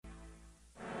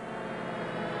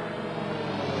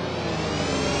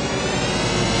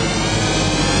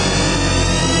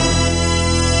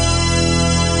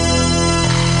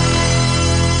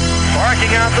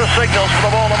signals for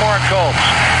the Baltimore Colts.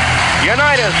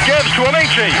 Unitas gives to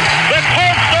Amici. The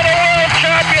Colts are the world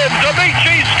champions.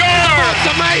 Amici scores. It's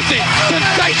amazing,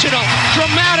 sensational,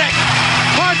 dramatic,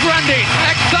 heartrending,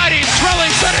 exciting,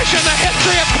 thrilling finish in the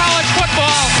history of college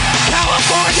football.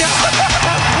 California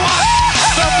has won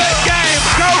the big game.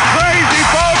 Go crazy,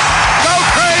 folks. Go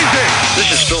crazy. This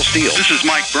is Phil Steele. This is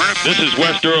Mike Burnham. This is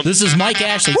Wes Durham. This is Mike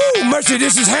Ashley. Woo, mercy,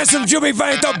 this is handsome Jimmy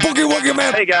Van, the Boogie Woogie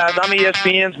Man. Hey guys, I'm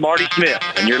ESPN's Marty Smith,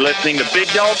 and you're listening to Big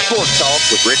Dog Sports Talk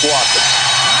with Rick Watson.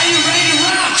 Are you ready to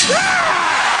rock?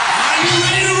 Are you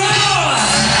ready to roll?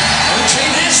 Okay,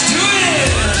 let's do it.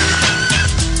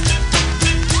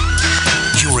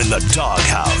 You're in the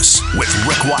Doghouse with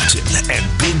Rick Watson and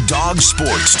Big Dog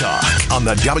Sports Talk on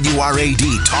the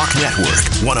WRAD Talk Network,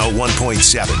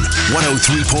 101.7,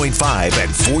 103.5,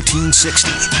 and 1460.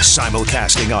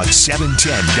 Simulcasting on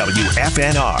 710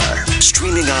 WFNR.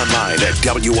 Streaming online at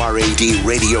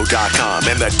WRADradio.com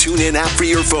and the TuneIn app for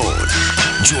your phone.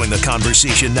 Join the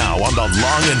conversation now on the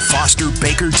Long and Foster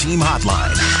Baker Team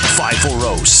Hotline,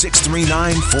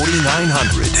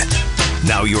 540-639-4900.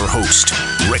 Now your host,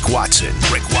 Rick Watson.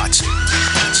 Rick Watson.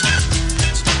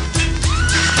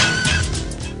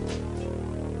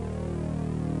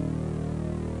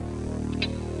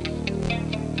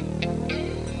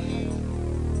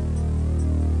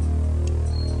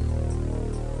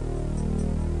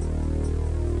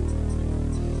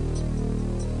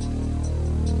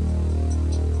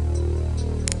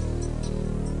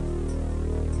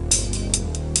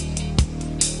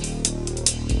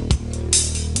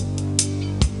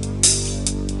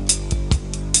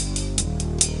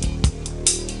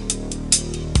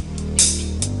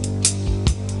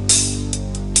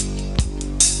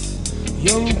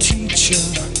 Young teacher,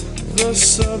 the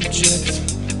subject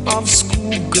of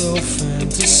schoolgirl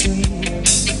fantasy.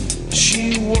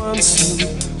 She wants him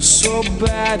so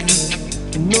badly,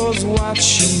 knows what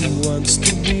she wants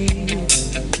to be.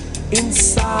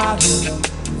 Inside her,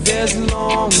 there's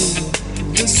longing.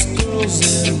 This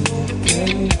girl's an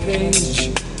open page,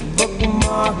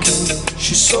 bookmarking.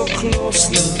 She's so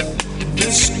closely.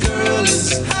 This girl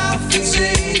is half his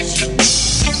age.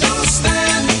 Don't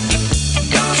stand.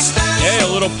 Hey, a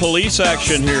little police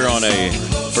action here on a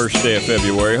first day of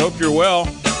February. Hope you're well,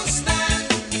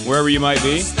 wherever you might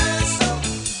be.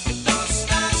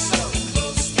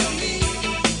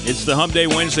 It's the Hump Day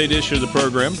Wednesday edition of the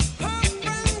program.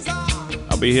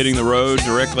 I'll be hitting the road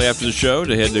directly after the show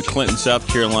to head to Clinton, South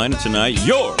Carolina tonight.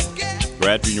 Your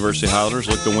Bradford University Highlanders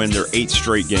look to win their 8th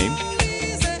straight game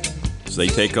as they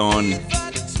take on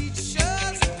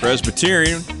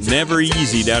Presbyterian. Never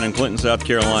easy down in Clinton, South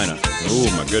Carolina. Oh,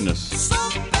 my goodness.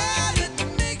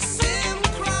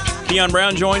 Keon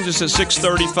Brown joins us at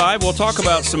 6:35. We'll talk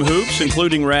about some hoops,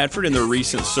 including Radford and their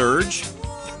recent surge.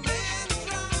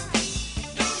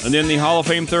 And then the Hall of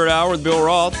Fame third hour with Bill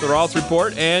Roth, the Roth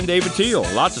Report, and David Teal.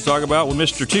 A lot to talk about with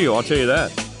Mr. Teal, I'll tell you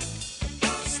that.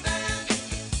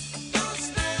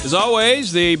 As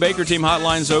always, the Baker Team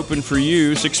Hotline's open for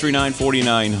you,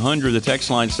 639-4900. The text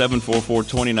line,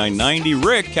 744-2990.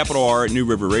 Rick, capital R, at New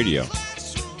River Radio.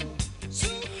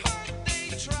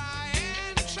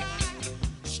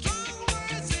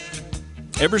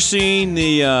 Ever seen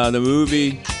the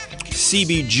movie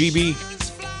CBGB?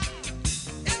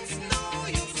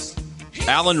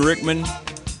 Alan Rickman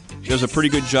does a pretty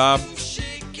good job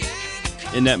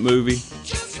in that movie,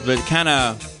 but it kind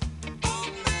of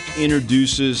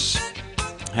introduces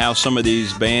how some of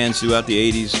these bands throughout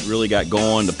the 80s really got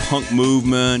going. The punk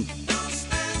movement,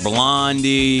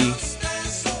 Blondie, and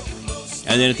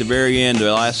then at the very end,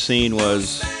 the last scene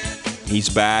was he's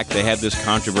back. They have this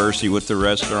controversy with the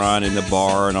restaurant and the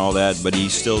bar and all that, but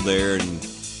he's still there, and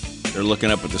they're looking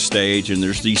up at the stage, and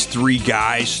there's these 3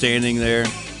 guys standing there,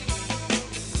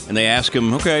 and they ask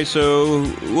him, okay, so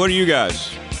what are you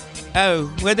guys? Oh,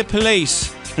 we're the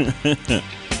police.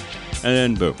 And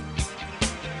then, boom.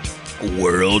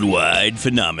 Worldwide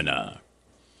phenomena.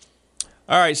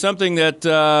 All right, something that,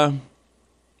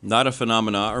 not a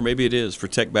phenomena, or maybe it is, for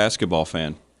Tech basketball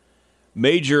fan.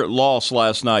 Major loss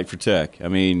last night for Tech. I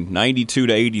mean,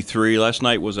 92-83. Last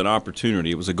night was an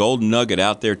opportunity. It was a golden nugget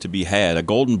out there to be had, a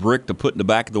golden brick to put in the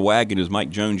back of the wagon, as Mike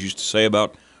Jones used to say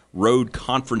about road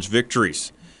conference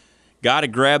victories. Got to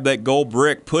grab that gold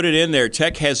brick, put it in there.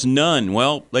 Tech has none.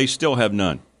 Well, they still have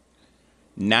none.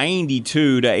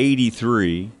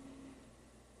 92-83.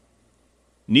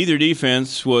 Neither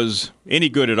defense was any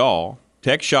good at all.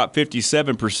 Tech shot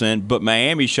 57%, but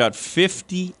Miami shot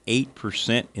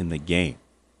 58% in the game.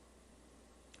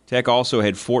 Tech also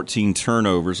had 14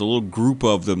 turnovers, a little group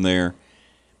of them there,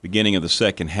 beginning of the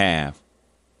second half.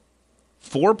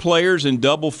 4 players in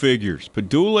double figures.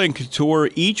 Padula and Couture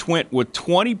each went with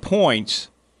 20 points,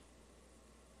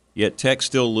 yet Tech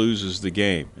still loses the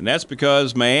game. And that's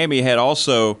because Miami had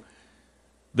also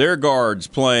their guards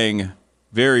playing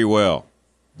very well.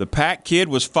 The Pack kid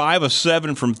was 5 of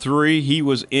 7 from 3. He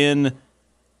was in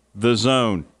the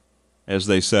zone, as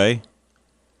they say.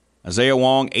 Isaiah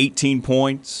Wong, 18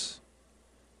 points.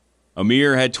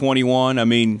 Amir had 21. I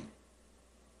mean,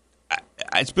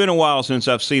 it's been a while since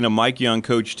I've seen a Mike Young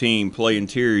coach team play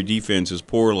interior defense as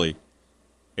poorly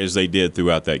as they did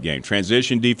throughout that game.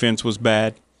 Transition defense was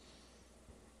bad.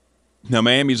 Now,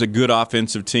 Miami's a good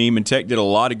offensive team, and Tech did a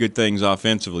lot of good things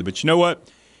offensively. But you know what?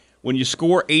 When you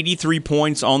score 83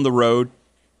 points on the road,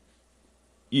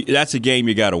 that's a game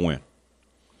you got to win.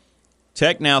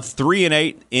 Tech now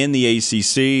 3-8 in the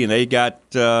ACC, and they've got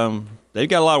a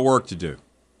lot of work to do,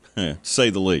 to say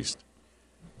the least.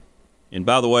 And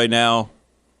by the way, now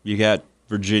you got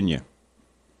Virginia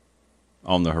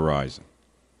on the horizon.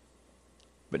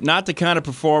 But not the kind of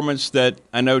performance that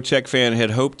I know Tech fan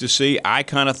had hoped to see. I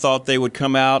kind of thought they would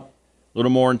come out a little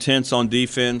more intense on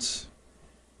defense.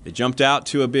 They jumped out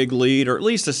to a big lead, or at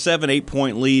least a 7-8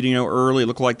 point lead, early. It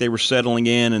looked like they were settling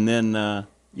in, and then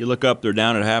you look up, they're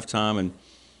down at halftime, and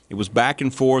it was back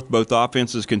and forth. Both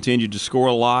offenses continued to score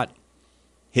a lot,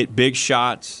 hit big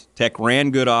shots. Tech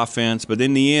ran good offense, but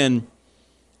in the end,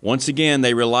 once again,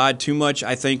 they relied too much,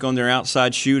 I think, on their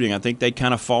outside shooting. I think they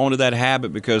kind of fall into that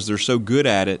habit because they're so good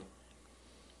at it.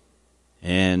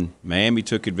 And Miami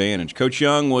took advantage. Coach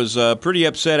Young was pretty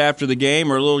upset after the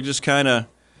game, or a little just kind of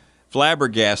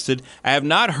flabbergasted. I have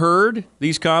not heard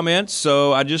these comments,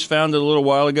 so I just found it a little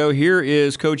while ago. Here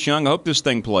is Coach Young. I hope this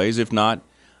thing plays. If not,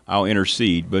 I'll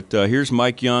intercede. But here's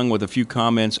Mike Young with a few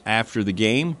comments after the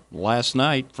game last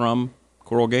night from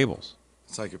Coral Gables.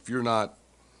 It's like if you're not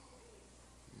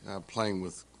playing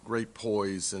with great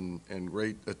poise and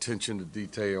great attention to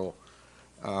detail.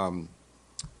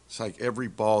 It's like every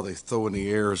ball they throw in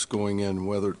the air is going in,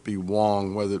 whether it be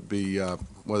Wong, whether it be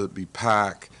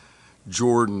Pack,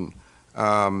 Jordan.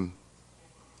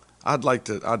 I'd like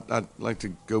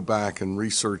to go back and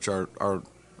research our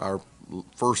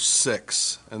first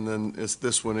 6, and then it's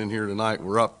this one in here tonight.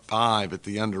 We're up 5 at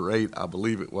the under 8, I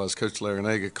believe it was. Coach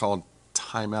Larranaga called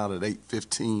timeout at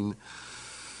 8:15.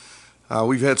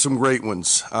 We've had some great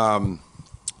ones.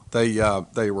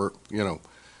 They were,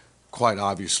 quite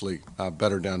obviously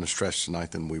better down the stretch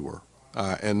tonight than we were.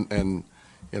 And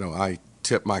I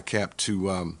tip my cap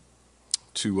to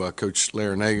Coach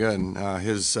Larranaga and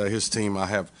his team. I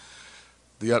have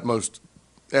the utmost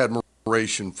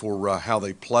admiration for how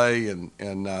they play, and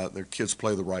their kids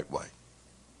play the right way.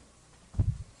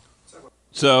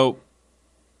 So,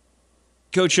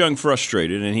 Coach Young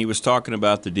frustrated, and he was talking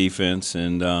about the defense,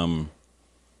 and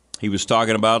he was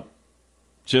talking about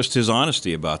just his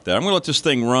honesty about that. I'm going to let this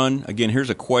thing run. Again, here's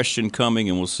a question coming,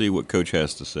 and we'll see what Coach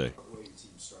has to say.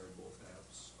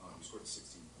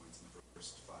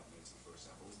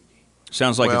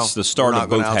 Sounds like it's the start of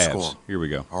both halves. Here we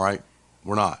go. All right,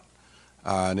 we're not.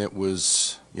 And it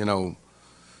was,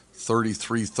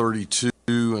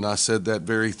 33-32, and I said that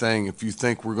very thing. If you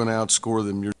think we're going to outscore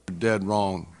them, you're dead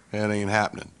wrong. That ain't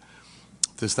happening.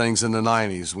 This thing's in the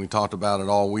 90s. We talked about it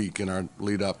all week in our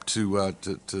lead up to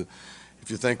if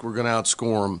you think we're going to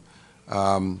outscore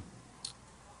them,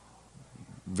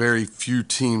 very few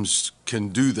teams can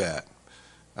do that.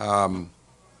 And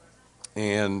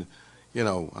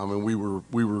we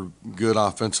were good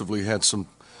offensively. Had some,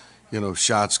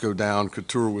 shots go down.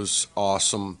 Couture was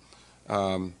awesome,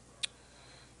 but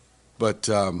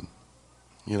 0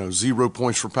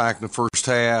 points for Pack in the first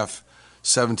half,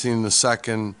 17 in the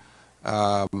second.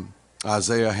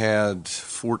 Isaiah had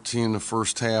 14 in the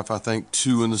first half, I think,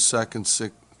 2 in the second,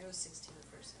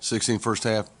 16 first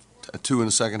half, 2 in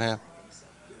the second half.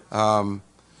 And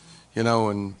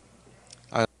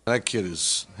that kid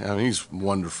he's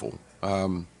wonderful.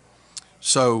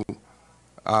 So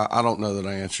I don't know that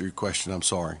I answered your question. I'm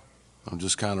sorry. I'm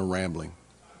just kind of rambling.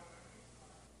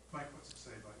 Mike, what's it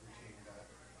say about your team that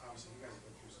obviously you guys have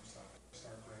been through some stuff?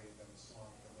 Start great, then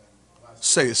slump, and then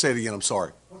Say it again. I'm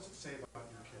sorry. What's it say about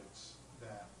your kids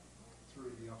that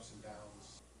through the ups and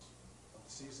downs of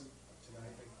the season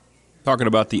tonight? Talking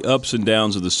about the ups and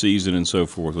downs of the season and so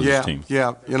forth with his team.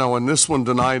 Yeah. And this one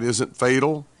tonight isn't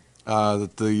fatal.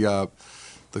 That the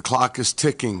clock is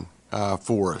ticking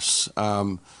for us.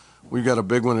 We've got a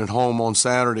big one at home on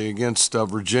Saturday against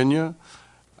Virginia.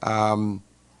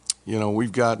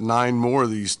 We've got 9 more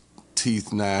of these teeth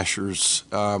gnashers.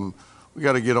 We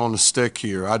got to get on the stick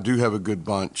here. I do have a good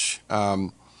bunch.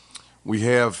 We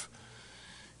have,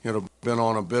 been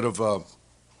on a bit of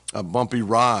a bumpy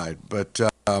ride, but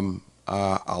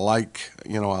I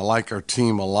like our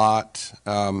team a lot,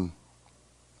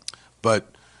 but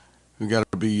we got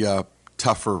to be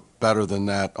tougher, better than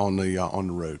that on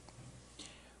the road.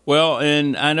 Well,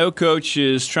 and I know Coach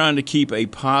is trying to keep a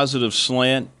positive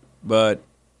slant, but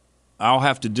I'll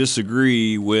have to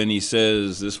disagree when he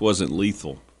says this wasn't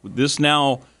lethal. This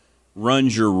now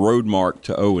runs your road mark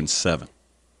to 0-7.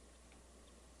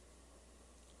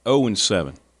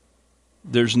 0-7.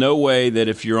 There's no way that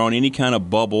if you're on any kind of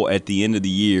bubble at the end of the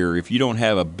year, if you don't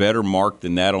have a better mark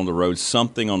than that on the road,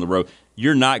 something on the road,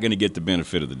 you're not going to get the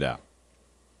benefit of the doubt.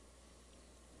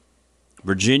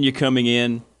 Virginia coming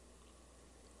in,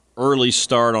 early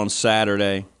start on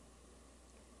Saturday.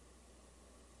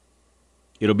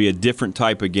 It'll be a different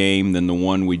type of game than the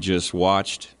one we just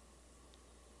watched.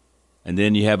 And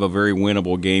then you have a very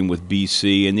winnable game with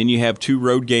BC. And then you have 2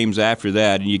 road games after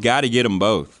that, and you got to get them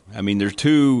both. I mean, there's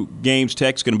 2 games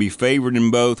Tech's going to be favored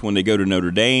in both when they go to Notre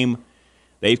Dame.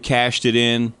 They've cashed it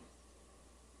in,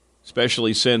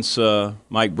 especially since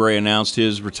Mike Brey announced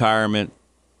his retirement.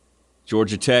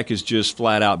 Georgia Tech is just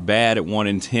flat out bad at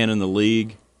 1-10 in the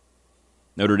league.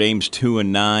 Notre Dame's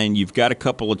 2-9. You've got a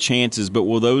couple of chances, but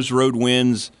will those road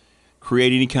wins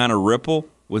create any kind of ripple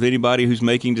with anybody who's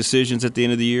making decisions at the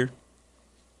end of the year?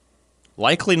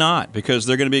 Likely not, because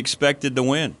they're going to be expected to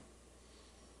win.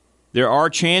 There are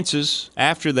chances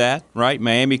after that, right?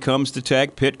 Miami comes to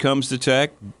Tech, Pitt comes to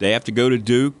Tech. They have to go to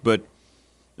Duke, but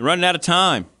they're running out of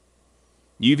time.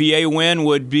 UVA win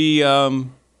would be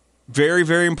very,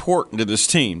 very important to this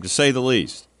team, to say the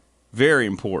least. Very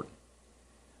important.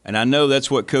 And I know that's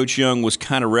what Coach Young was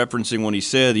kind of referencing when he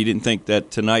said he didn't think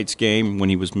that tonight's game, when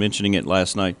he was mentioning it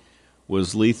last night,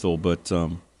 was lethal. But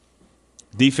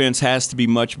defense has to be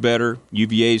much better.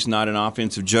 UVA's not an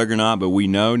offensive juggernaut, but we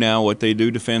know now what they do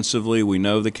defensively. We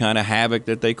know the kind of havoc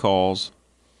that they cause.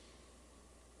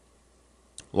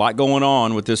 A lot going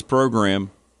on with this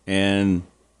program, and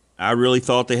I really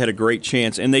thought they had a great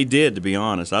chance, and they did, to be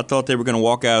honest. I thought they were going to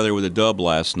walk out of there with a dub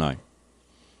last night.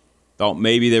 Thought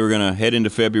maybe they were going to head into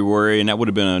February, and that would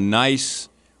have been a nice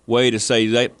way to say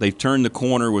that they've turned the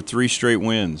corner with 3 straight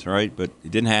wins, right? But it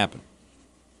didn't happen.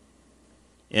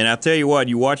 And I'll tell you what,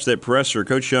 you watch that presser,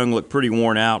 Coach Young looked pretty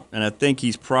worn out, and I think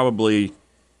he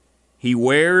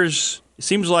wears – it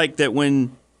seems like that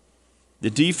when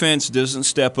the defense doesn't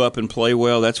step up and play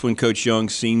well, that's when Coach Young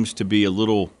seems to be a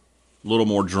little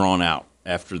more drawn out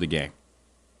after the game.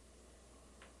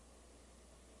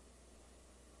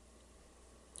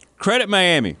 Credit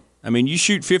Miami. I mean, you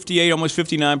shoot 58, almost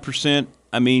 59%.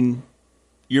 I mean,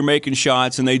 you're making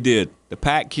shots, and they did. The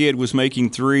Pack kid was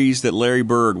making threes that Larry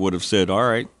Bird would have said, all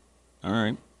right,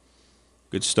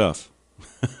 good stuff.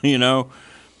 You know,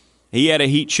 he had a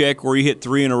heat check where he hit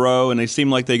 3 in a row, and they seemed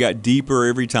like they got deeper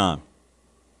every time.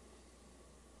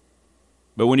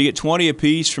 But when you get 20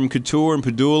 apiece from Couture and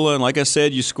Padula, and like I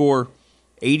said, you score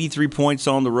 83 points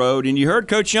on the road, and you heard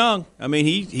Coach Young. I mean,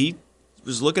 he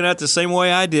was looking at it the same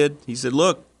way I did. He said,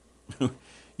 look,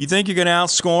 you think you're going to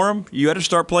outscore them? You got to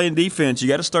start playing defense. You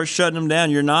got to start shutting them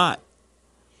down. You're not.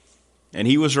 And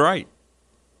he was right.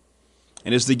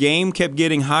 And as the game kept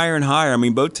getting higher and higher, I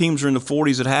mean, both teams were in the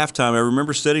 40s at halftime. I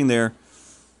remember sitting there.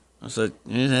 I said,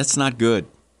 that's not good.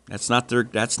 That's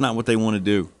not what they want to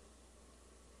do.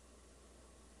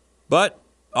 But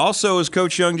also, as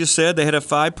Coach Young just said, they had a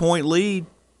 5-point lead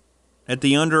at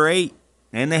the under 8.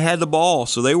 And they had the ball,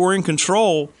 so they were in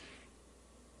control.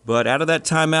 But out of that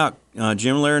timeout,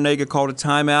 Jim Larrañaga called a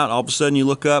timeout. All of a sudden, you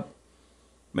look up,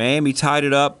 Miami tied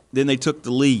it up. Then they took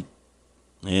the lead.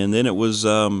 And then it was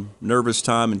nervous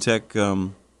time, and Tech,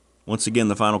 once again,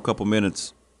 the final couple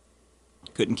minutes,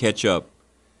 couldn't catch up.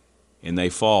 And they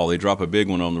fall. They drop a big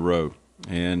one on the road.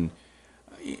 And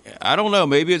I don't know,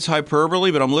 maybe it's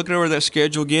hyperbole, but I'm looking over that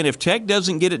schedule again. If Tech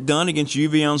doesn't get it done against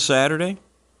UVA on Saturday,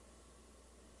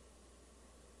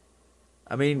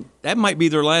 I mean, that might be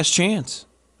their last chance.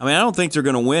 I mean, I don't think they're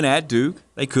going to win at Duke.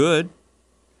 They could.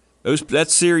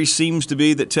 That series seems to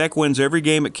be that Tech wins every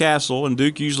game at Castle, and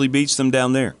Duke usually beats them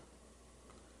down there.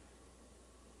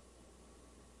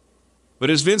 But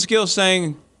as Vince Gill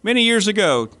saying many years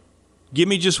ago, give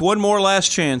me just one more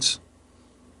last chance.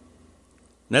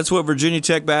 And that's what Virginia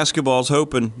Tech basketball is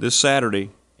hoping this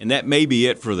Saturday, and that may be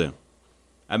it for them.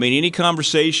 I mean, any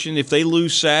conversation, if they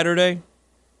lose Saturday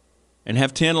and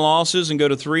have 10 losses and go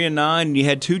to 3-9, and you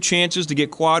had 2 chances to get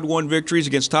quad 1 victories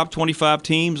against top 25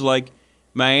 teams like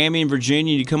Miami and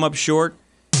Virginia, you come up short,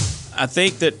 I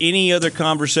think that any other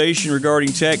conversation regarding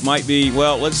Tech might be,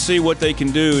 well, let's see what they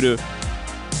can do to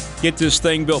get this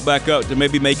thing built back up to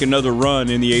maybe make another run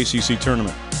in the ACC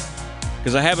tournament.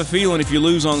 Because I have a feeling if you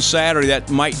lose on Saturday, that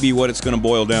might be what it's going to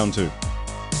boil down to.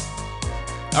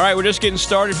 All right, we're just getting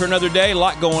started for another day. A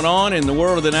lot going on in the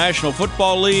world of the National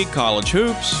Football League, college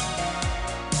hoops.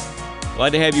 Glad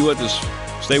to have you with us.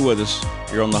 Stay with us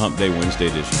here on the Hump Day Wednesday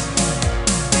edition.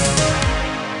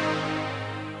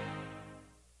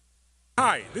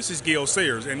 Hi, this is Gale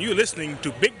Sayers, and you're listening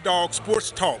to Big Dog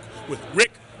Sports Talk with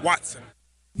Rick Watson.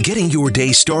 Getting your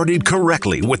day started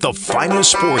correctly with the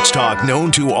finest sports talk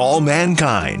known to all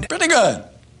mankind. Pretty good.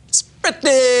 It's pretty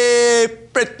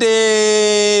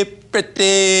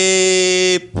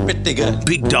good.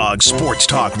 Big Dog Sports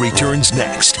Talk returns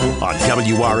next on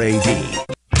WRAD.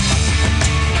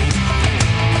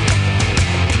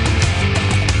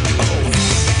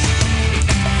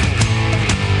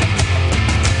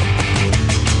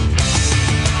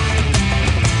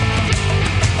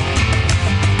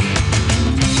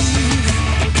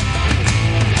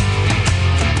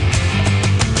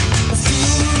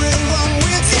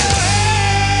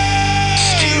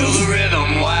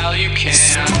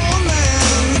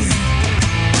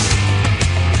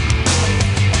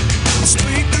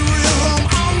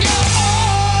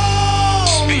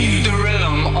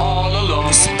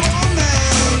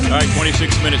 All right,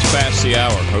 26 minutes past the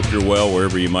hour. Hope you're well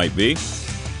wherever you might be.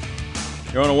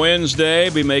 You're on a Wednesday,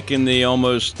 be making the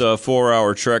almost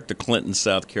 4-hour trek to Clinton,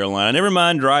 South Carolina. Never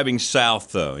mind driving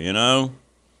south, though, you know.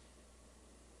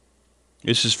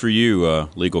 This is for you,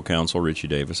 legal counsel Richie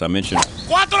Davis. I mentioned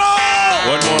one more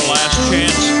last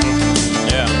chance.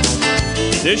 Yeah.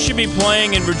 This should be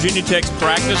playing in Virginia Tech's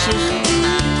practices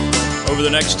over the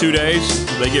next 2 days.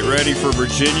 They get ready for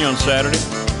Virginia on Saturday.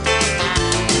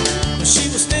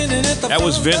 That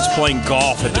was Vince playing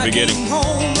golf at the beginning.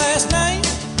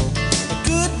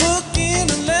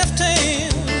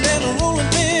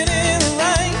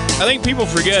 I think people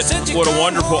forget what a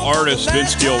wonderful artist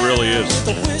Vince Gill really is.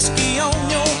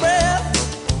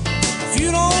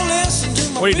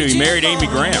 What do you do? He married Amy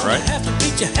Grant, right?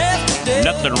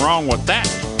 Nothing wrong with that.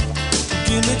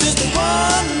 Give me just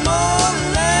one more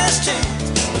last chance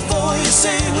before you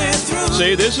say we're through.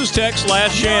 See, this is Tech's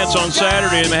last chance on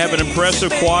Saturday, and they have an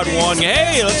impressive quad one.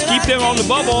 Hey, let's keep them on the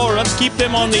bubble, or let's keep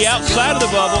them on the outside of the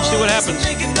bubble. See what happens.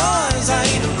 Give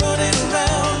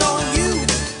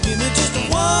me just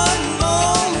one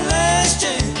more last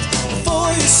chance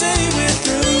before you say we're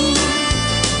through.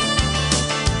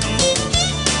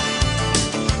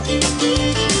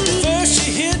 First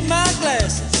she hit my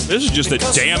glasses. This is just a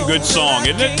damn good song,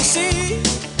 isn't it?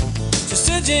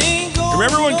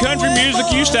 Remember when country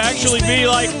music used to actually be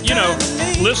like, you know,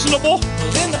 listenable?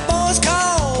 Then the boys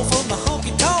call from the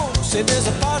honky tonk, said there's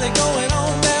a party going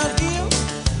on down here.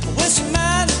 Well, she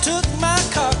might have took my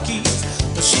car keys,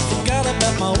 but she forgot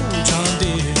about my old John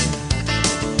Deere.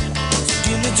 So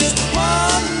give me just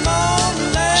one more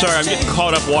last. Sorry, I'm getting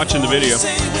caught up watching the video.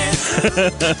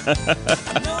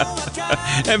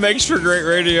 It makes for great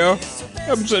radio.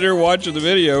 I'm sitting here watching the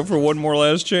video for one more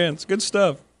last chance. Good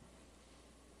stuff.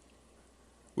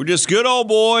 We're just good old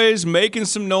boys making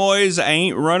some noise. I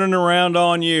ain't running around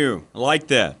on you. I like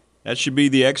that. That should be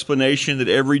the explanation that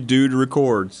every dude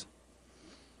records.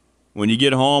 When you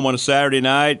get home on a Saturday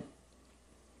night,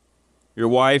 your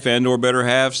wife and or better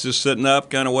half's just sitting up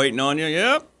kind of waiting on you.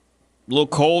 Yep. A little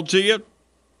cold to you.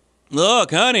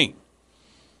 Look, honey,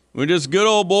 we're just good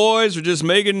old boys. We're just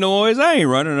making noise. I ain't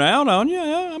running around on you.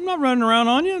 I'm not running around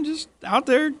on you. I'm just out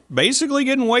there basically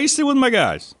getting wasted with my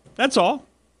guys. That's all.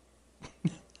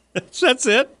 That's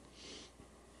it.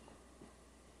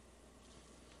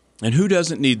 And who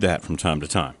doesn't need that from time to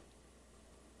time?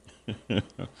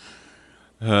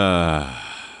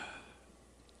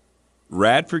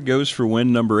 Radford goes for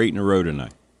win number 8 in a row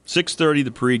tonight. 6:30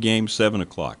 the pregame, 7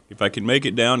 o'clock. If I can make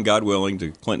it down, God willing,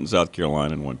 to Clinton, South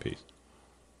Carolina in one piece.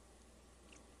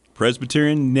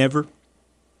 Presbyterian, never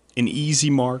an easy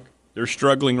mark. They're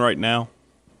struggling right now.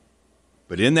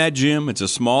 But in that gym, it's a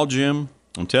small gym,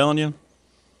 I'm telling you.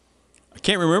 I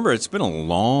can't remember. It's been a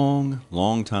long,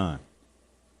 long time.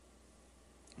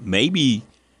 Maybe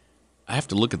I have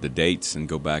to look at the dates and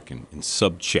go back and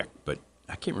sub-check, but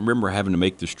I can't remember having to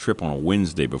make this trip on a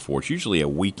Wednesday before. It's usually a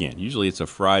weekend. Usually it's a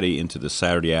Friday into the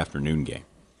Saturday afternoon game.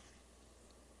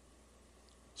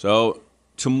 So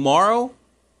tomorrow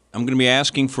I'm going to be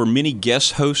asking for many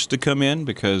guest hosts to come in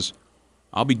because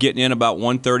I'll be getting in about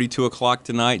 1:30, 2 o'clock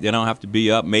tonight. Then I'll have to be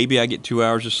up. Maybe I get 2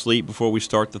 hours of sleep before we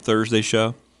start the Thursday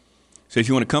show. So if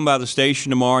you want to come by the station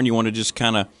tomorrow and you want to just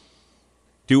kind of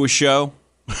do a show,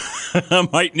 I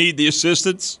might need the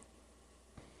assistance.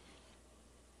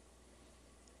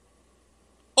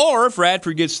 Or if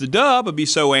Radford gets the dub, I'd be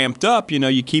so amped up, you know,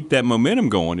 you keep that momentum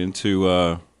going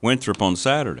into Winthrop on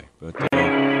Saturday. But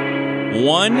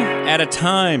one at a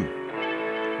time.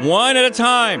 One at a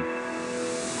time.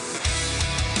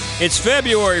 It's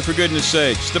February, for goodness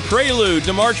sakes. The prelude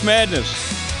to March Madness.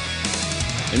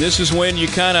 And this is when you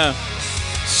kind of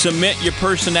cement your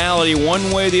personality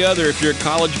one way or the other if you're a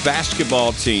college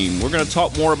basketball team. We're going to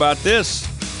talk more about this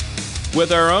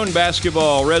with our own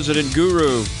basketball resident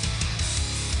guru,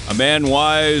 a man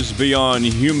wise beyond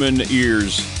human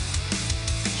ears.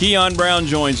 Keon Brown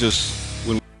joins us.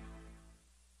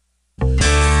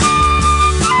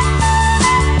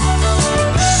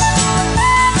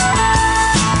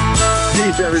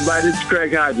 Peace, everybody. This is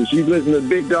Craig Hodges. You listen to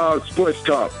Big Dog Sports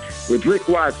Talk with Rick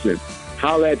Watson.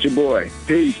 Holla at your boy.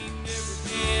 Peace.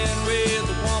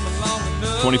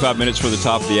 25 minutes for the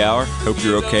top of the hour. Hope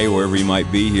you're okay wherever you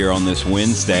might be here on this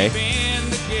Wednesday.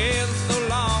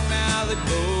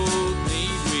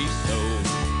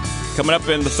 Coming up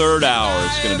in the third hour,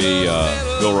 it's going to be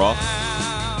Bill Roth,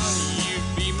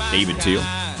 David Teal.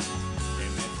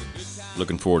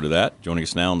 Looking forward to that. Joining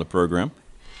us now on the program.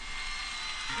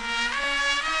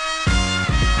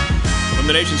 From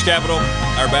the nation's capital,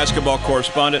 our basketball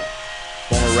correspondent,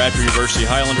 former Radford University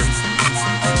Highlander,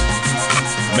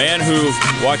 man who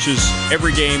watches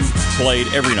every game played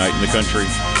every night in the country,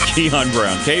 Keon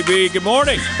Brown. KB, good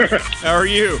morning. How are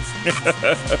you?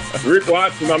 Rick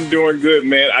Watson, I'm doing good,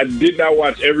 man. I did not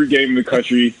watch every game in the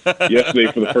country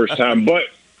yesterday for the first time, but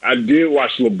I did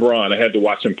watch LeBron. I had to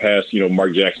watch him pass,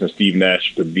 Mark Jackson, Steve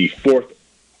Nash to be fourth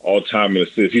all-time in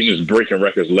assists. He's just breaking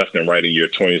records left and right in year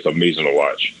 20. It's amazing to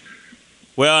watch.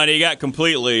 Well, and he got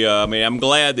completely, I'm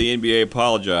glad the NBA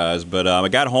apologized, but I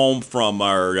got home from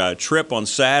our trip on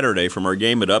Saturday from our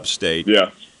game at Upstate.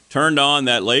 Yeah. Turned on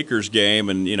that Lakers game,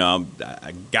 and,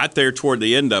 I got there toward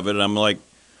the end of it, and I'm like,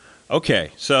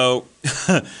 okay, so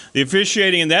the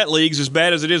officiating in that league is as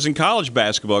bad as it is in college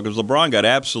basketball because LeBron got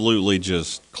absolutely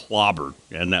just clobbered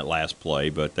in that last play,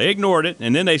 but they ignored it,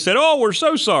 and then they said, oh, we're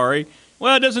so sorry.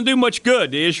 Well, it doesn't do much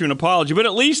good to issue an apology, but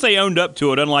at least they owned up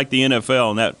to it, unlike the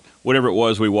NFL and that whatever it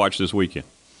was we watched this weekend.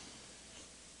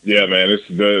 Yeah, man, it's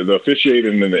the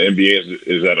officiating in the NBA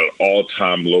is at an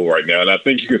all-time low right now, and I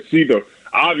think you can see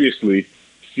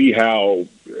how,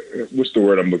 what's the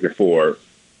word I'm looking for?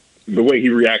 The way he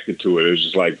reacted to it. It was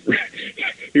just like,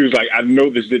 he was like, I know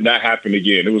this did not happen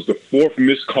again. It was the fourth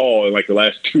missed call in like the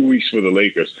last 2 weeks for the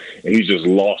Lakers, and he just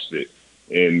lost it.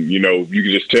 And, you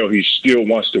can just tell he still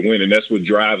wants to win, and that's what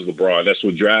drives LeBron. That's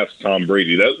what drives Tom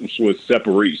Brady. That's what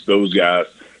separates those guys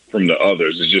from the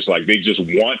others. It's just like they just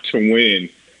want to win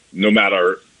no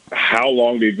matter how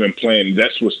long they've been playing.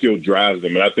 That's what still drives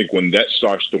them. And I think when that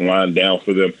starts to wind down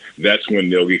for them, that's when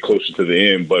they'll get closer to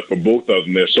the end. But for both of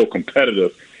them, they're so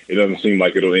competitive, it doesn't seem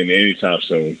like it'll end anytime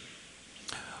soon.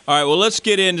 All right, well, let's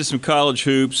get into some college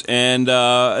hoops, and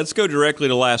let's go directly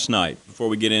to last night before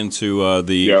we get into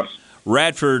the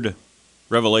Radford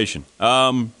revelation.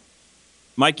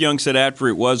 Mike Young said after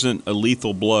it wasn't a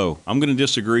lethal blow. I'm going to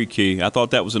disagree, Key. I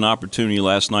thought that was an opportunity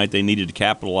last night they needed to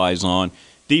capitalize on.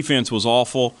 Defense was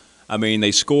awful. I mean,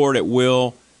 they scored at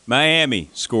will. Miami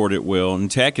scored at will,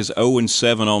 and Tech is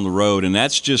 0-7 on the road, and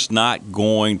that's just not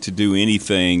going to do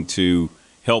anything to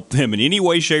help them in any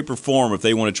way, shape, or form if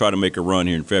they want to try to make a run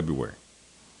here in February.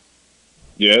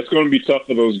 Yeah, it's going to be tough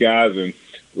for those guys, and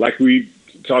like we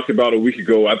talked about a week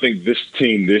ago, I think this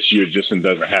team this year just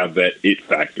doesn't have that it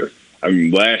factor. I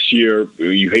mean, last year,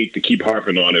 you hate to keep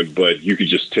harping on it, but you could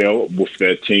just tell with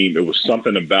that team, it was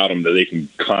something about them that they can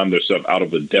climb themselves out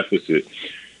of a deficit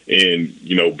and,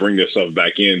 bring themselves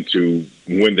back in to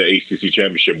win the ACC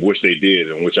championship, which they did,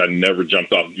 and which I never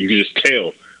jumped off. You can just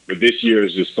tell. But this year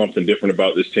is just something different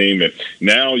about this team. And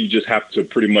now you just have to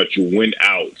pretty much win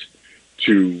out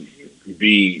to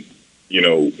be,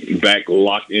 back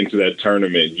locked into that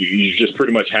tournament. You just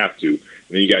pretty much have to. And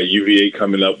then you got UVA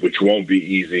coming up, which won't be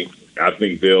easy. I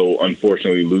think they'll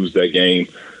unfortunately lose that game.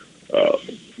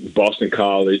 Boston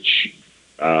College,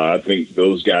 I think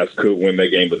those guys could win that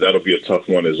game, but that'll be a tough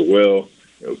one as well.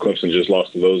 Clemson just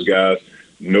lost to those guys.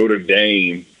 Notre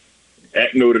Dame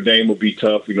will be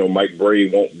tough. Mike Brey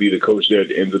won't be the coach there at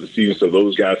the end of the season, so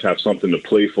those guys have something to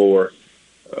play for.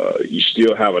 You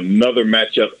still have another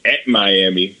matchup at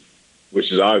Miami, which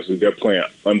is obviously they're playing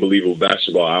unbelievable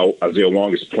basketball. Isaiah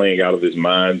Long is playing out of his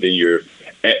mind. Then you're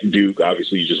at Duke.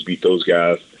 Obviously, you just beat those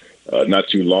guys not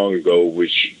too long ago,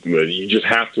 which you just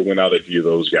have to win out if you're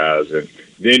those guys. And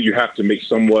then you have to make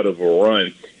somewhat of a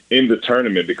run in the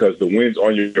tournament because the wins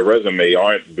on your resume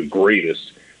aren't the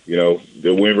greatest. The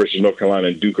win versus North Carolina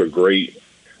and Duke are great.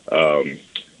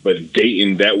 But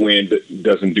Dayton, that win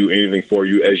doesn't do anything for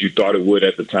you as you thought it would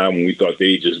at the time when we thought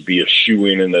they'd just be a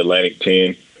shoo-in in the Atlantic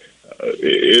 10.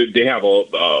 They have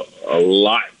a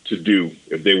lot to do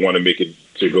if they want to make it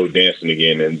to go dancing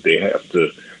again, and they have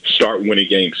to start winning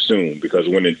games soon, because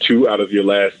winning 2 out of your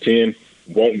last 10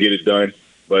 won't get it done.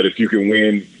 But if you can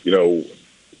win,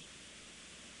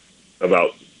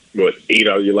 about 8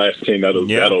 out of your last 10, that'll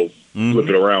flip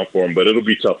it around for them. But it'll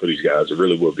be tough for these guys. It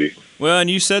really will be. Well, and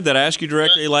you said that. I asked you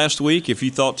directly last week if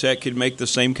you thought Tech could make the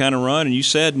same kind of run, and you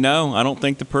said no. I don't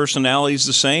think the personality is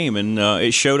the same, and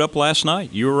it showed up last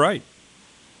night. You were right.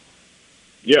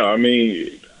 Yeah, I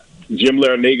mean, Jim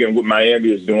Larrañaga and what Miami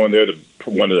is doing, they're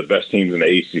one of the best teams in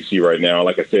the ACC right now.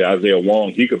 Like I said, Isaiah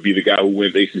Wong, he could be the guy who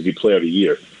wins ACC Player of the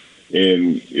Year.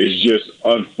 And it's just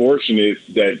unfortunate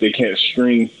that they can't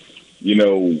string,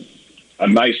 a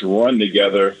nice run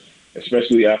together,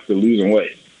 especially after losing,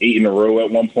 8 in a row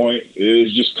at one point.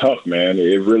 It's just tough, man.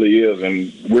 It really is.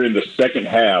 And we're in the second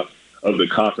half of the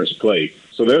conference play.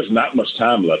 So there's not much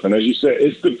time left. And as you said,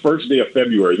 it's the first day of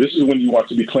February. This is when you want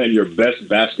to be playing your best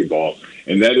basketball.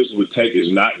 And that is what Tech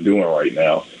is not doing right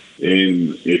now.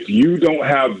 And if you don't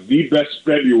have the best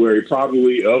February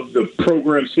probably of the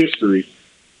program's history,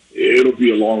 it'll be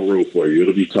a long road for you.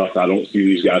 It'll be tough. I don't see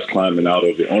these guys climbing out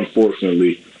of it,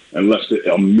 unfortunately, unless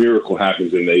a miracle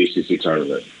happens in the ACC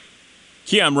tournament.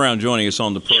 Keon Brown joining us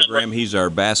on the program. He's our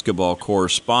basketball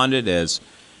correspondent as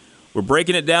we're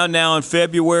breaking it down now in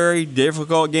February.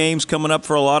 Difficult games coming up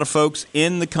for a lot of folks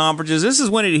in the conferences. This is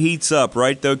when it heats up,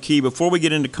 right, though, Key? Before we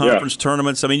get into conference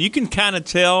tournaments, I mean, you can kind of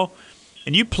tell,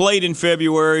 and you played in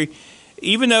February,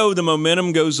 even though the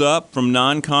momentum goes up from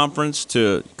non-conference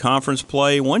to conference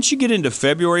play, once you get into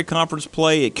February conference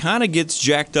play, it kind of gets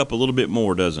jacked up a little bit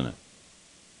more, doesn't it?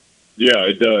 Yeah,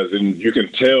 it does. And you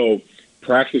can tell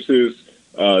practices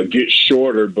get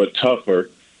shorter but tougher.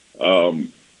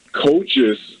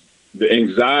 Coaches, the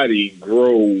anxiety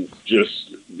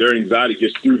their anxiety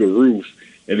gets through the roof.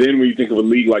 And then when you think of a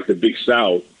league like the Big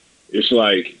South, it's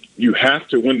like you have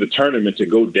to win the tournament to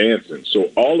go dancing.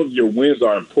 So all of your wins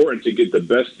are important to get the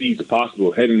best seeds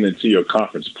possible heading into your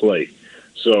conference play.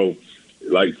 So,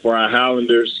 like for our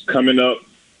Highlanders coming up,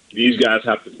 these guys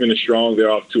have to finish strong.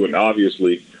 They're off to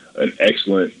obviously an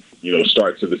excellent,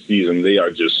 start to the season. They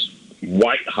are just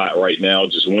white hot right now,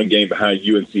 just one game behind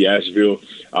UNC Asheville.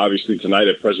 Obviously tonight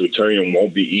at Presbyterian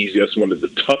won't be easy. That's one of the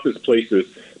toughest places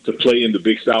to play in the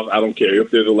Big South. I don't care if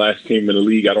they're the last team in the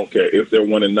league. I don't care if they're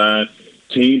 1-9.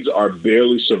 Teams are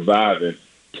barely surviving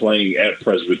playing at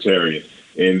Presbyterian.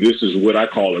 And this is what I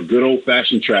call a good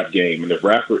old-fashioned trap game. And if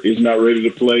Radford is not ready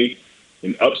to play,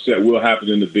 an upset will happen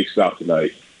in the Big South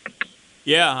tonight.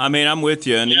 Yeah, I mean, I'm with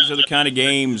you. And these are the kind of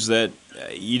games that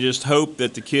you just hope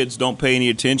that the kids don't pay any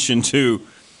attention to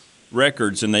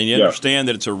records and they understand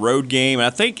that it's a road game. And I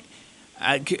think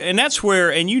and that's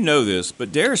where, and you know this,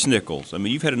 but Darius Nichols, I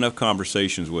mean, you've had enough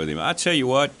conversations with him. I tell you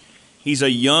what, he's a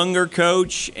younger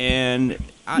coach, and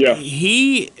I'm not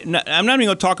even going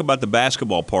to talk about the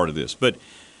basketball part of this, but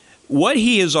what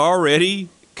he has already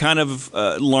kind of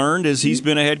learned as he's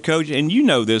been a head coach, and you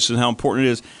know this and how important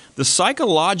it is, the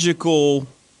psychological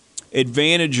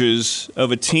advantages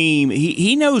of a team.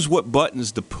 He knows what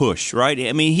buttons to push, right?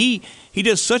 I mean, he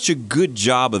does such a good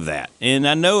job of that. And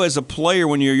I know as a player,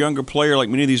 when you're a younger player like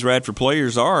many of these Radford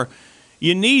players are,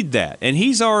 you need that. And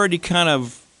he's already kind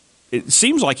of, it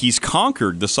seems like he's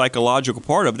conquered the psychological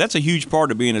part of it. That's a huge part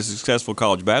of being a successful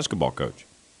college basketball coach.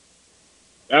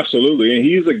 Absolutely. And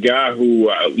he's a guy who,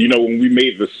 when we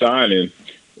made the signing,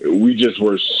 we just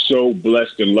were so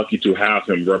blessed and lucky to have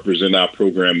him represent our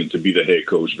program and to be the head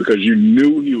coach, because you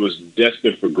knew he was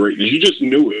destined for greatness. You just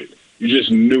knew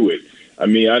it. I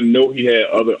mean, I know he had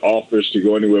other offers to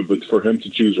go anywhere, but for him to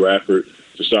choose Radford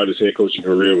to start his head coaching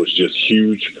career was just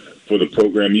huge for the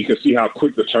program. You can see how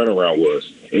quick the turnaround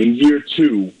was. In year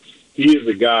 2, he is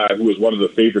a guy who is one of the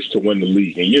favorites to win the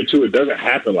league. In year 2, it doesn't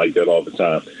happen like that all the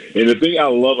time. And the thing I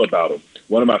love about him,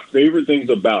 one of my favorite things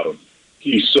about him,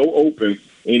 he's so open,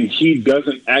 and he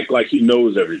doesn't act like he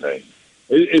knows everything.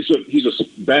 He's a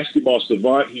basketball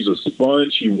savant. He's a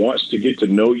sponge. He wants to get to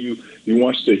know you. He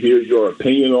wants to hear your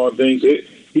opinion on things.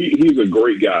 He's a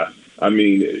great guy. I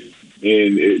mean,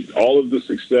 all of the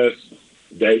success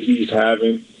that he's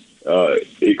having,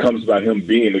 it comes by him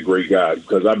being a great guy,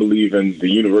 because I believe in the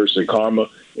universe and karma,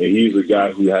 and he's a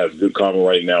guy who has good karma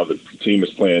right now. The team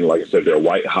is playing, like I said, they're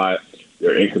white hot.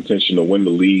 They're in contention to win the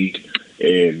league,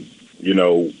 and,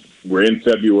 we're in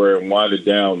February and winding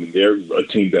down, and they're a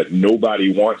team that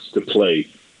nobody wants to play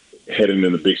heading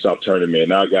in the Big South tournament.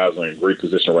 And our guys are in great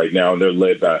position right now, and they're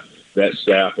led by that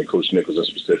staff and Coach Nichols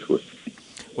specifically.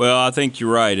 Well, I think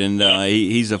you're right, and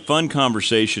he's a fun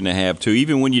conversation to have, too.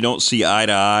 Even when you don't see eye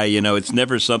to eye, it's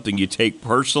never something you take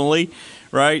personally,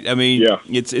 right? I mean,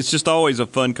 it's just always a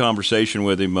fun conversation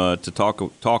with him to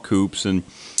talk hoops. And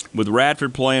with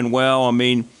Radford playing well, I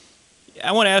mean,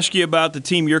 I want to ask you about the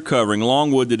team you're covering,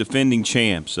 Longwood, the defending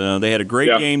champs. They had a great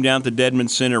game down at the Dedman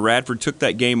Center. Radford took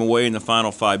that game away in the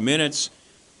final 5 minutes.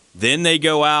 Then they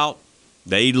go out.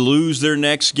 They lose their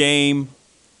next game.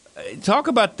 Talk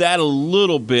about that a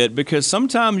little bit, because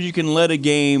sometimes you can let a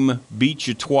game beat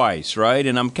you twice, right?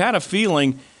 And I'm kind of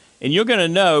feeling, and you're going to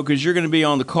know because you're going to be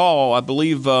on the call, I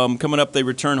believe coming up they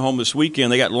return home this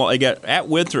weekend. They got at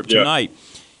Winthrop tonight.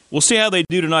 We'll see how they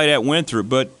do tonight at Winthrop,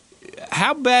 but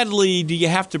how badly do you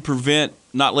have to prevent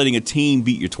not letting a team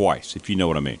beat you twice, if you know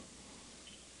what I mean?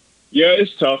 Yeah,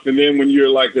 it's tough. And then when you're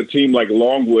like a team like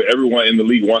Longwood, everyone in the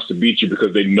league wants to beat you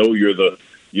because they know you're the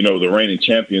reigning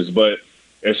champions. But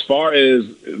as far as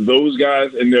those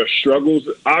guys and their struggles,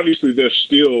 obviously they're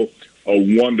still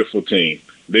a wonderful team.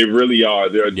 They really are.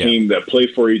 They're a team that play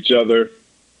for each other.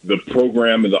 The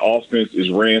program and the offense is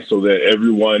ran so that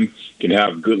everyone can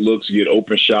have good looks, get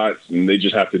open shots, and they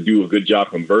just have to do a good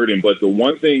job converting. But the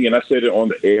one thing, and I said it on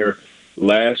the air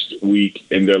last week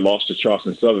in their loss to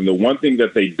Charleston Southern, the one thing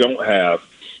that they don't have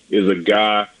is a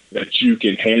guy that you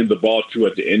can hand the ball to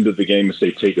at the end of the game and say,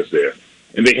 take us there.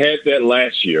 And they had that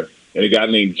last year, and a guy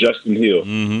named Justin Hill.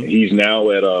 Mm-hmm. He's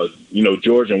now at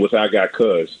Georgia, and with our guy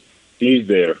Cuz. He's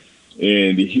there.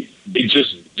 And they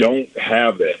just don't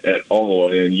have that at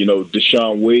all. And,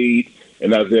 Deshaun Wade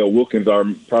and Isaiah Wilkins are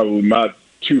probably my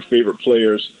two favorite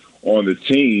players on the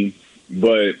team,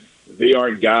 but they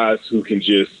aren't guys who can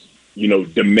just,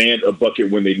 demand a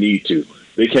bucket when they need to.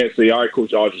 They can't say, all right,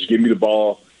 Coach Aldridge, give me the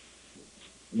ball.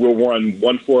 We'll run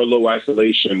 1-4 low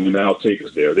isolation, and that'll take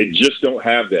us there. They just don't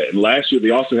have that. And last year they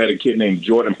also had a kid named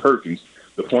Jordan Perkins,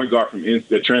 the point guard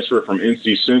that transferred from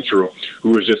NC Central,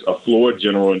 who was just a floor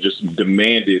general and just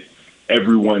demanded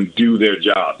everyone do their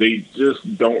job. They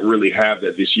just don't really have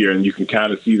that this year, and you can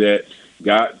kind of see that.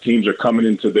 Teams are coming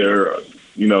into their,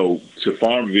 to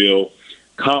Farmville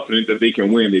confident that they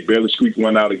can win. They barely squeaked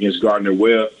one out against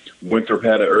Gardner-Webb. Winthrop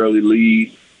had an early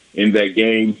lead in that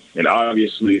game, and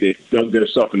obviously they dug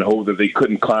themselves in the hole that they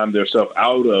couldn't climb themselves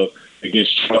out of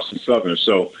against Charleston Southern.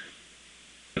 So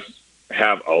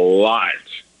have a lot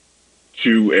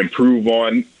to improve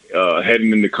on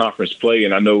heading into conference play,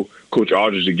 and I know Coach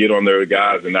Aldridge to get on their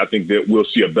guys, and I think that we'll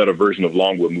see a better version of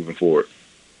Longwood moving forward.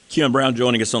 Keon Brown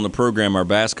joining us on the program, our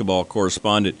basketball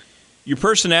correspondent. Your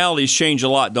personalities change a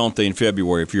lot, don't they, in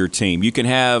February if you're a team? You can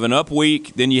have an up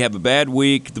week, then you have a bad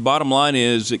week. The bottom line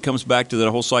is it comes back to that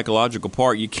whole psychological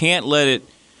part. You can't let it,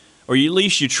 or at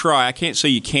least you try. I can't say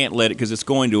you can't let it because it's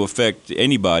going to affect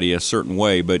anybody a certain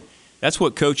way, but that's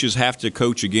what coaches have to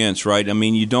coach against, right? I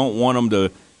mean, you don't want them to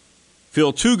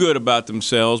feel too good about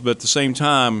themselves, but at the same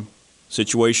time,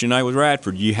 situation tonight with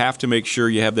Radford, you have to make sure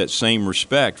you have that same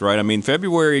respect, right? I mean,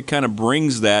 February kind of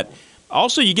brings that.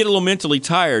 Also, you get a little mentally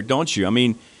tired, don't you? I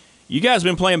mean, you guys have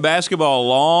been playing basketball a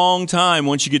long time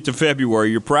once you get to February.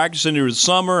 You're practicing through the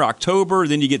summer, October,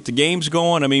 then you get the games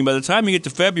going. I mean, by the time you get to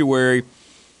February,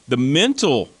 the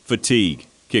mental fatigue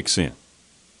kicks in.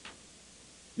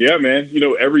 Yeah, man.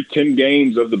 Every 10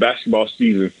 games of the basketball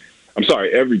season,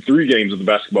 every 3 games of the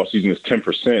basketball season is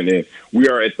 10%. And we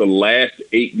are at the last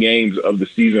 8 games of the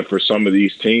season for some of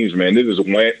these teams, man. This is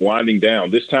winding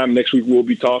down. This time next week we'll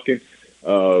be talking.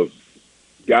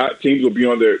 Teams will be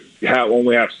on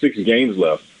only have 6 games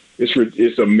left.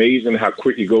 It's amazing how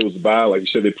quick it goes by. Like you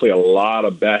said, they play a lot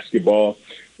of basketball.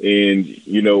 And,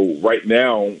 right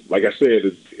now, like I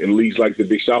said, in leagues like the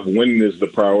Big South, winning is the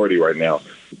priority right now.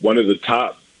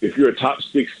 If you're a top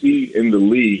 6 seed in the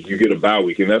league, you get a bye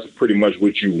week, and that's pretty much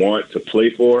what you want to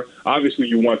play for. Obviously,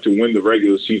 you want to win the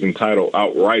regular season title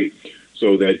outright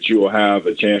so that you'll have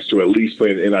a chance to at least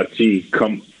play an NIT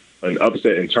come an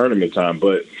upset in tournament time.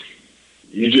 But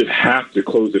you just have to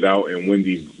close it out and win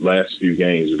these last few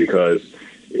games because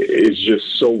it's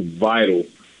just so vital.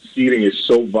 Seeding is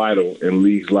so vital in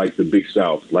leagues like the Big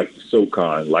South, like the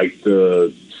SoCon, like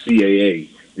the CAA,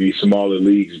 these smaller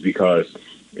leagues, because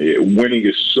winning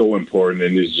is so important,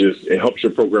 and it helps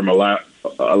your program a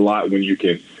lot when you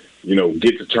can,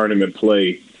 get to tournament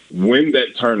play, win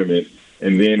that tournament,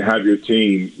 and then have your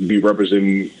team be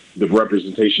representing the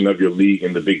representation of your league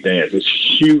in the big dance. It's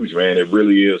huge, man. It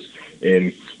really is.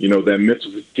 And, that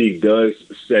mental fatigue does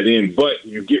set in, but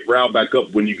you get riled back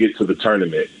up when you get to the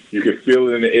tournament. You can feel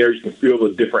it in the air. You can feel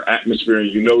a different atmosphere, and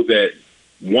you know that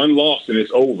one loss and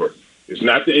it's over. It's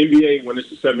not the NBA when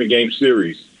it's a 7-game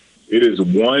series. It is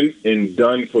one and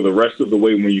done for the rest of the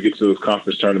way when you get to those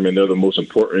conference tournament. They're the most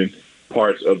important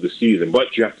parts of the season.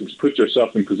 But you have to put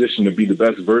yourself in position to be the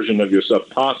best version of yourself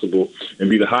possible and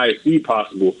be the highest seed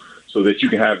possible so that you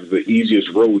can have the easiest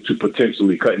road to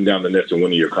potentially cutting down the nets and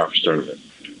winning your conference tournament.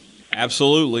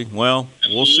 Absolutely. Well,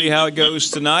 we'll see how it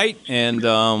goes tonight, and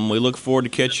we look forward to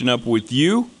catching up with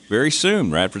you very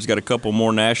soon. Radford's got a couple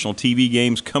more national TV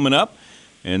games coming up,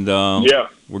 and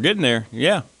we're getting there.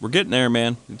 Yeah, we're getting there,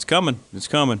 man. It's coming. It's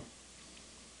coming.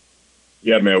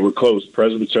 Yeah, man, we're close.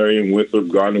 Presbyterian, Winthrop,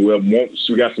 Gardner-Webb.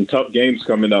 We got some tough games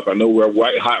coming up. I know we're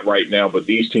white hot right now, but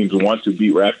these teams want to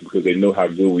beat Radford because they know how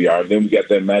good we are. And then we got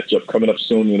that matchup coming up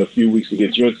soon in a few weeks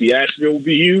against UNC Asheville will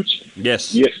be huge.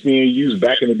 Yes. ESPNU's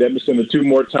back in the Denver Center 2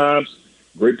 more times.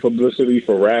 Great publicity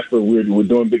for Radford. We're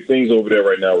doing big things over there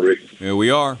right now, Rick. Yeah, we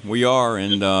are,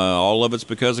 and all of it's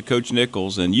because of Coach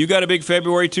Nichols. And you got a big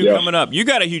February, too, coming up. You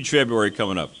got a huge February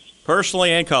coming up.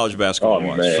 Personally and college basketball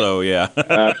wise. So, yeah.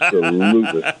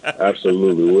 Absolutely.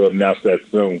 Absolutely. We'll announce that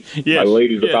soon. Yes, my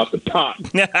lady's about to pop.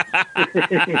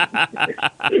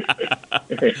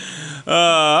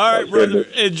 All right, brother.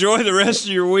 Enjoy the rest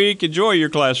of your week. Enjoy your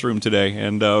classroom today.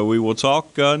 And we will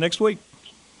talk next week.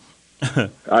 All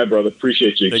right, brother.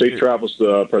 Appreciate you. Safe travels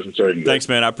to Presbyterian. Thanks,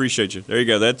 man. I appreciate you. There you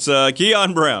go. That's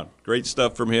Keon Brown. Great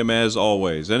stuff from him as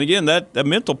always. And, again, that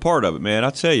mental part of it, man,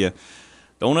 I tell you.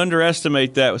 Don't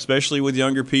underestimate that, especially with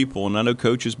younger people. And I know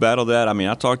coaches battle that. I mean,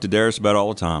 I talk to Darius about it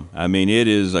all the time. I mean, it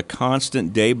is a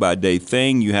constant day-by-day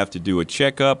thing. You have to do a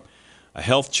checkup, a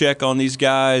health check on these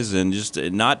guys, and just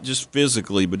not just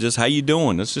physically, but just how you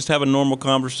doing. Let's just have a normal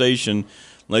conversation,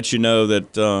 let you know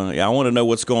that I want to know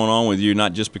what's going on with you,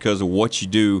 not just because of what you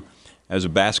do as a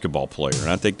basketball player.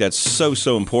 And I think that's so,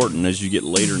 so important as you get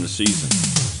later in the season.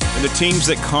 And the teams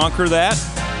that conquer that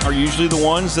are usually the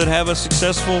ones that have a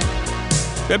successful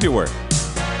February.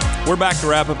 We're back to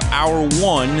wrap up hour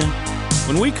 1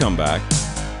 when we come back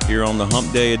here on the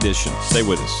Hump Day edition. Stay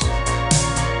with us.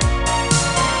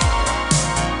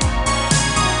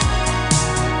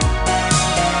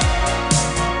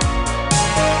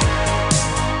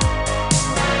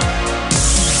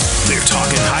 They're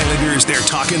talking Highlanders, they're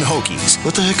talking Hokies.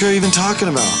 What the heck are you even talking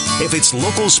about? If it's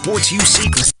local sports you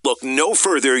seek, look no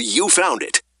further, you found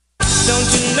it.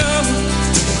 Don't you know?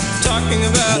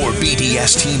 More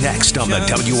BDST next on the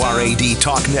WRAD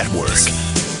Talk Network.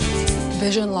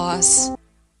 Vision loss.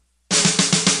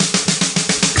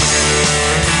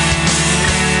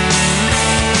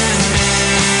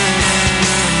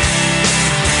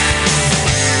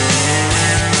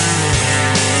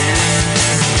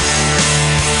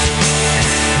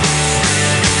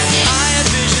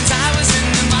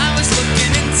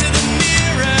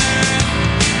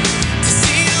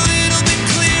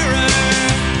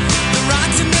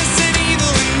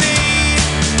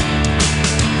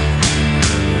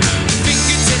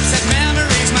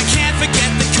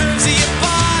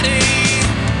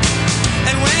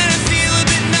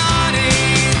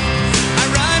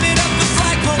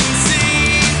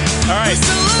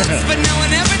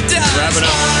 Wrapping up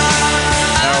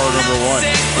hour number 1.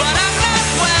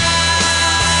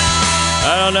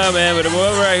 I don't know, man, but I'm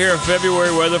over right here,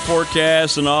 February weather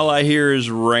forecast, and all I hear is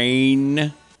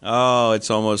rain. Oh, it's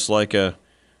almost like a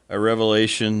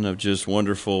revelation of just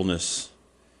wonderfulness.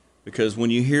 Because when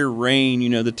you hear rain, you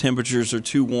know the temperatures are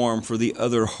too warm for the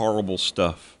other horrible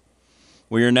stuff.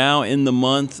 We are now in the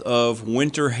month of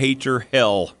winter hater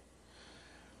hell.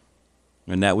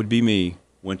 And that would be me,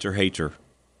 winter hater.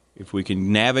 If we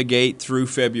can navigate through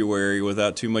February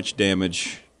without too much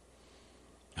damage,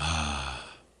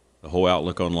 the whole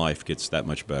outlook on life gets that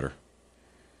much better.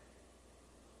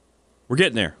 We're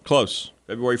getting there. Close.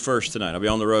 February 1st tonight. I'll be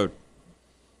on the road.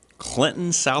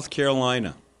 Clinton, South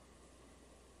Carolina.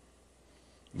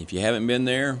 If you haven't been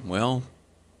there, well,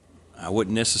 I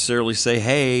wouldn't necessarily say,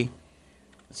 hey,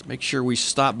 let's make sure we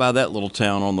stop by that little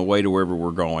town on the way to wherever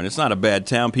we're going. It's not a bad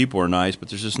town. People are nice, but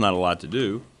there's just not a lot to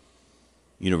do.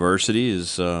 University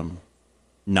is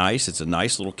nice. It's a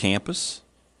nice little campus.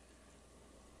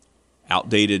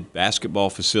 Outdated basketball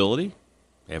facility.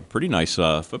 They have a pretty nice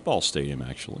football stadium,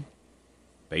 actually.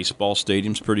 Baseball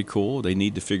stadium's pretty cool. They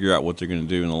need to figure out what they're going to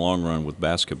do in the long run with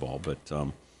basketball. But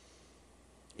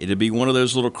it'll be one of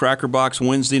those little cracker box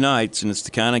Wednesday nights, and it's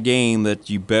the kind of game that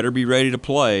you better be ready to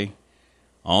play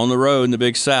on the road in the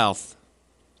Big South.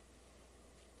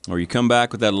 Or you come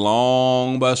back with that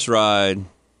long bus ride,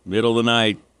 middle of the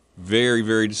night, very,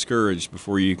 very discouraged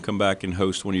before you come back and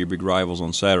host one of your big rivals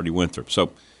on Saturday, Winthrop.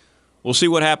 So we'll see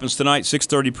what happens tonight.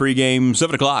 6:30 pregame,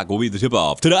 7 o'clock will be the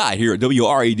tip-off tonight here at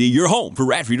WRAD, your home for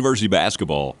Radford University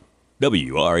basketball.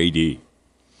 WRAD.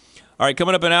 All right,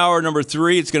 coming up in hour number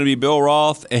 3, it's going to be Bill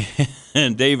Roth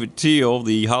and David Teal,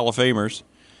 the Hall of Famers.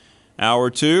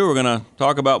 Hour 2, we're going to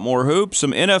talk about more hoops,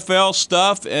 some NFL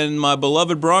stuff, and my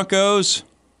beloved Broncos,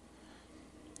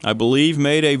 I believe,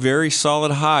 made a very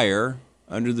solid hire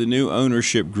under the new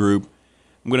ownership group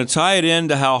I'm going to tie it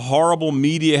into how horrible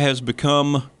media has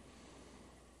become.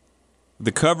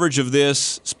 The coverage of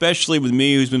this, especially with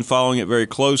me who's been following it very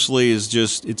closely, is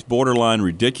just, it's borderline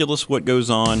ridiculous what goes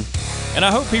on. And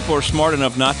I hope people are smart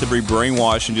enough not to be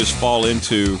brainwashed and just fall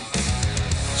into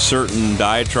certain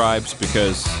diatribes,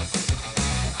 because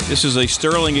this is a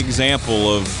sterling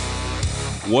example of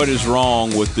what is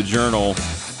wrong with the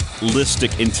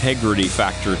journalistic integrity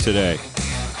factor today.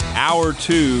 Hour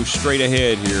 2 straight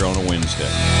ahead here on a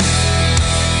Wednesday.